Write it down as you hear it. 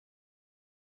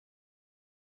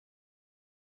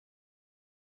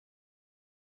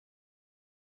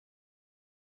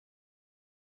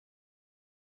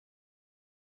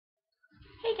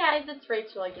Hey guys, it's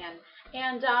Rachel again,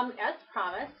 and as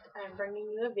promised, I'm bringing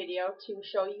you a video to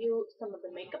show you some of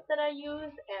the makeup that I use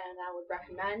and I would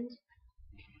recommend.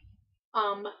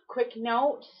 Quick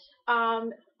note,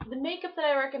 the makeup that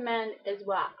I recommend is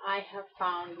what I have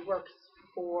found works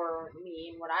for me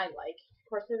and what I like. Of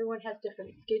course, everyone has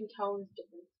different skin tones,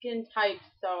 different skin types,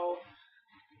 so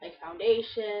like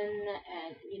foundation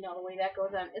and the way that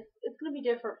goes on, it's going to be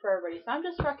different for everybody. So I'm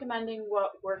just recommending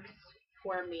what works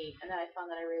for me and that I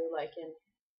found that I really like. And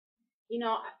you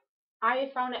know, I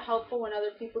found it helpful when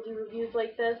other people do reviews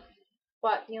like this,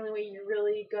 but the only way you're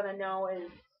really gonna know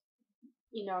is,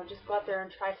 just go out there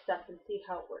and try stuff and see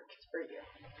how it works for you.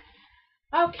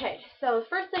 Okay, so the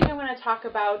first thing I'm going to talk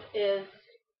about is,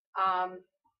 um,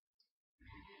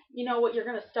 what you're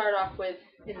going to start off with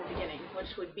in the beginning,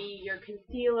 which would be your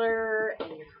concealer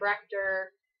and your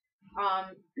corrector. I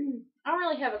don't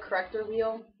really have a corrector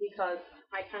wheel because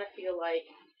I kind of feel like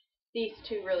these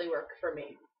two really work for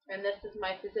me. And this is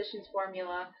my Physicians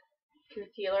Formula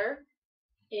concealer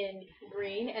in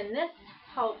green, and this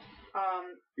helps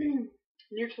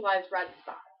neutralize red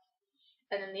spots.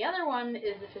 And then the other one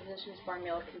is the Physicians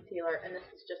Formula concealer, and this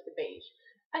is just a beige.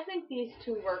 I think these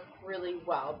two work really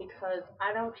well because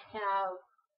I don't have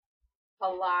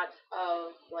a lot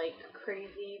of like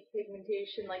crazy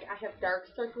pigmentation. Like I have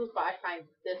dark circles, but I find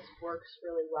this works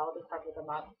really well to cover them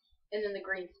up. And then the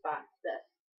green spots, this.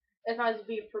 If I was to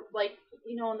be like,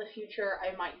 in the future,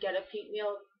 I might get a paint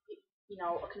wheel,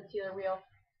 a concealer wheel,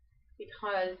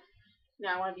 because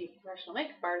I want to be a professional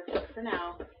makeup artist. But for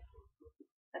now,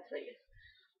 that's what I use.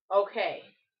 Okay,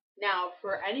 now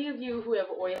for any of you who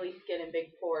have oily skin and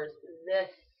big pores,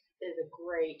 this is a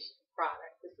great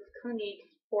product. This is Clinique's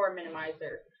Pore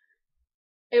Minimizer.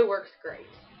 It works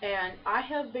great. And I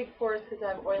have big pores because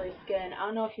I have oily skin. I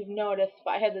don't know if you've noticed,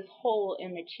 but I had this hole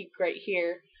in my cheek right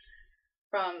here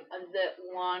from a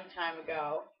long time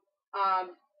ago.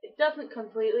 It doesn't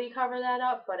completely cover that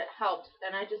up, but it helps.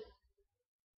 And I just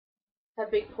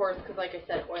have big pores because, like I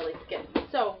said, oily skin.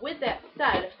 So with that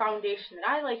said, a foundation that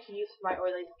I like to use for my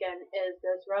oily skin is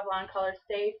this Revlon Color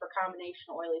Stay for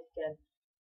combination oily skin.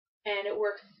 And it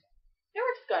works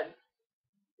good.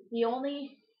 The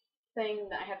only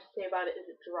thing that I have to say about it is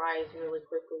it dries really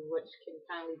quickly, which can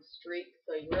kind of leave streaks,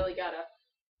 so you really gotta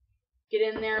get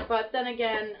in there. But then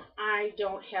again, I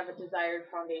don't have a desired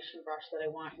foundation brush that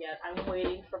I want yet. I'm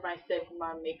waiting for my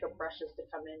Sigma makeup brushes to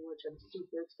come in, which I'm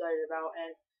super excited about,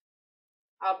 and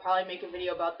I'll probably make a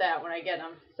video about that when I get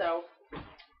them. So,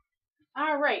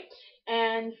 alright,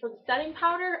 and for the setting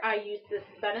powder, I use this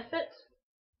Benefit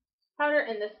powder,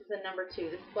 and this is a number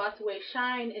 2. This blots away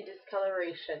shine and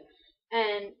discoloration.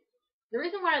 And the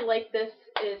reason why I like this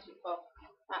is,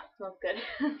 that smells good.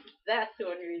 That's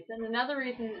one reason. Another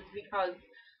reason is because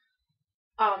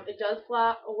it does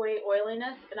blot away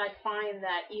oiliness, and I find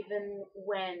that even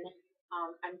when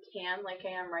I'm tan like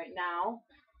I am right now,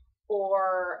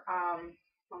 or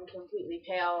I'm completely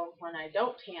pale when I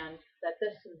don't tan, that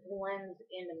this blends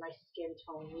into my skin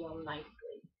tone real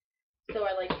nicely. So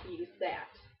I like to use that.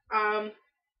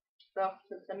 Well,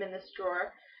 since I'm in this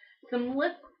drawer, some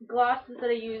lip glosses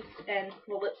that I use, and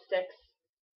lipsticks.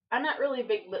 I'm not really a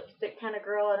big lipstick kind of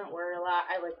girl. I don't wear it a lot.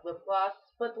 I like lip gloss.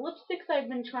 But the lipsticks I've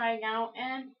been trying out,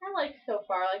 and I like so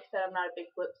far. Like I said, I'm not a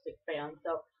big lipstick fan.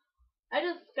 So I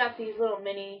just got these little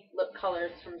mini lip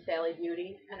colors from Sally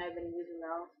Beauty, and I've been using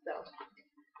those.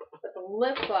 But the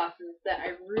lip glosses that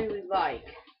I really like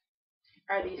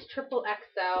are these Triple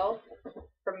XL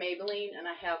from Maybelline, and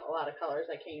I have a lot of colors.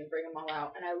 I can't even bring them all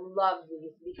out. And I love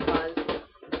these because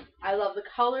I love the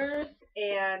colors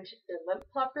and the lip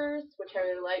puffers, which I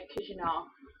really like because,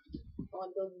 I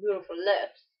want those beautiful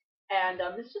lips. And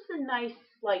it's just a nice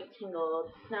slight tingle.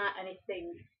 It's not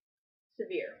anything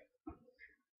severe.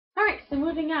 Alright, so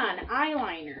moving on.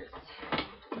 Eyeliners.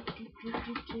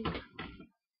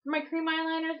 For my cream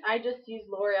eyeliners, I just use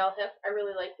L'Oreal Hip. I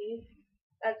really like these.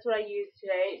 That's what I use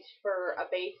today. It's for a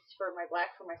base for my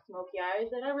black, for my smoky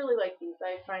eyes. And I really like these.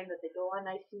 I find that they go on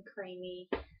nice and creamy.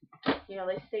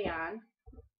 They stay on.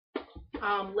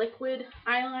 Liquid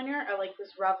eyeliner. I like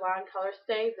this Revlon Color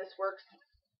Stay. This works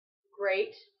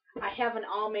great. I have an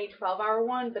Almay 12-hour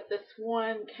one, but this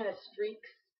one kind of streaks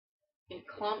and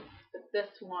clumps. But this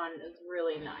one is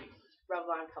really nice.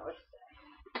 Revlon Color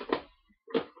Stay.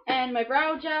 And my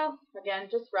brow gel. Again,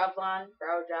 just Revlon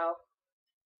brow gel.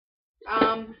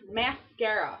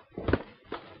 Mascara.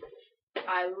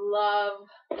 I love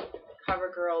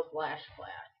CoverGirl's Lash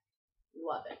Blast.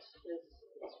 Love it.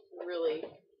 It's really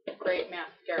great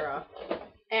mascara.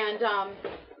 And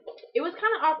it was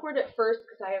kind of awkward at first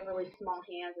because I have really small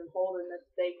hands and holding this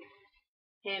big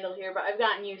handle here, but I've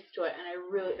gotten used to it, and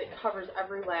it covers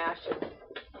every lash.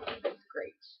 It's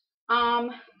great.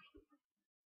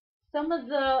 Some of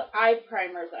the eye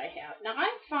primers I have. Now, I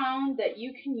found that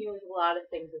you can use a lot of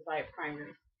things as eye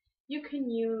primers. You can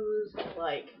use,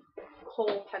 like,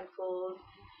 kohl pencils,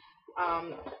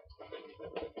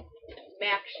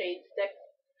 MAC shade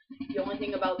sticks. The only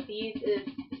thing about these is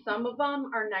some of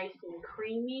them are nice and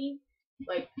creamy,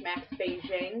 like Max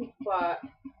Beijing, but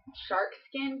shark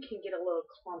skin can get a little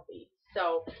clumpy.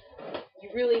 So you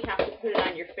really have to put it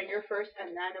on your finger first and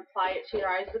then apply it to your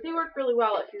eyes. But they work really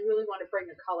well if you really want to bring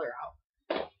the color out.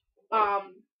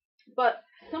 But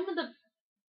some of the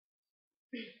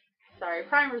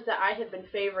primers that I have been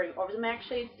favoring over the MAC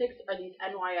shade sticks are these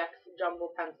NYX jumbo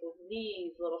pencils.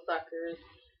 These little suckers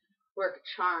work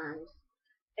charms.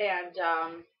 And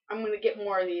I'm going to get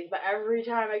more of these, but every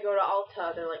time I go to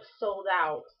Ulta, they're like sold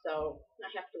out, so I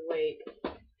have to wait.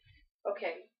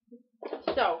 Okay,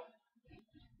 so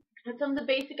some of the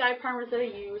basic eye primers that I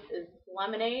use is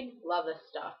Lemonade. Love this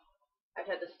stuff. I've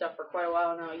had this stuff for quite a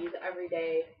while now. I use it every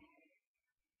day,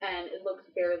 and it looks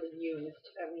barely used.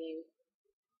 I mean,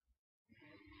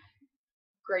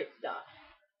 great stuff.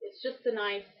 It's just a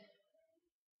nice,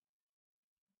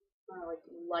 like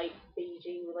light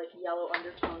beigey with like yellow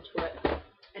undertone to it.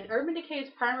 And Urban Decay's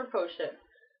Primer Potion.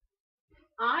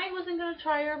 I wasn't going to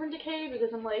try Urban Decay because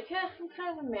I'm like, I'm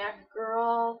kind of a MAC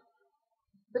girl.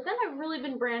 But then I've really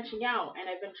been branching out, and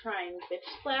I've been trying Bitch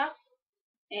Slap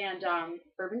and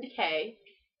Urban Decay,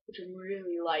 which I'm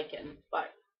really liking,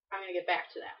 but I'm going to get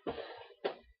back to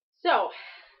that. So,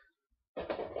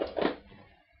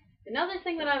 another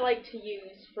thing that I like to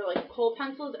use for like kohl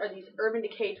pencils are these Urban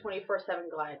Decay 24/7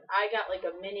 glides. I got like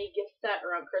a mini gift set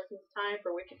around Christmas time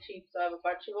for wicked cheap, so I have a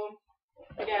bunch of them.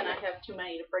 Again, I have too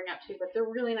many to bring up to, but they're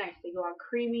really nice. They go on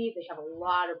creamy. They have a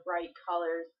lot of bright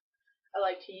colors. I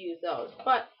like to use those,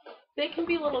 but they can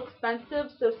be a little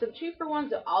expensive, so some cheaper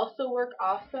ones that also work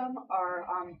awesome are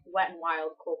Wet n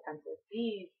Wild kohl pencils.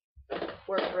 These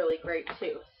work really great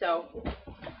too. So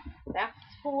that's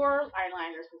for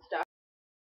eyeliners and stuff.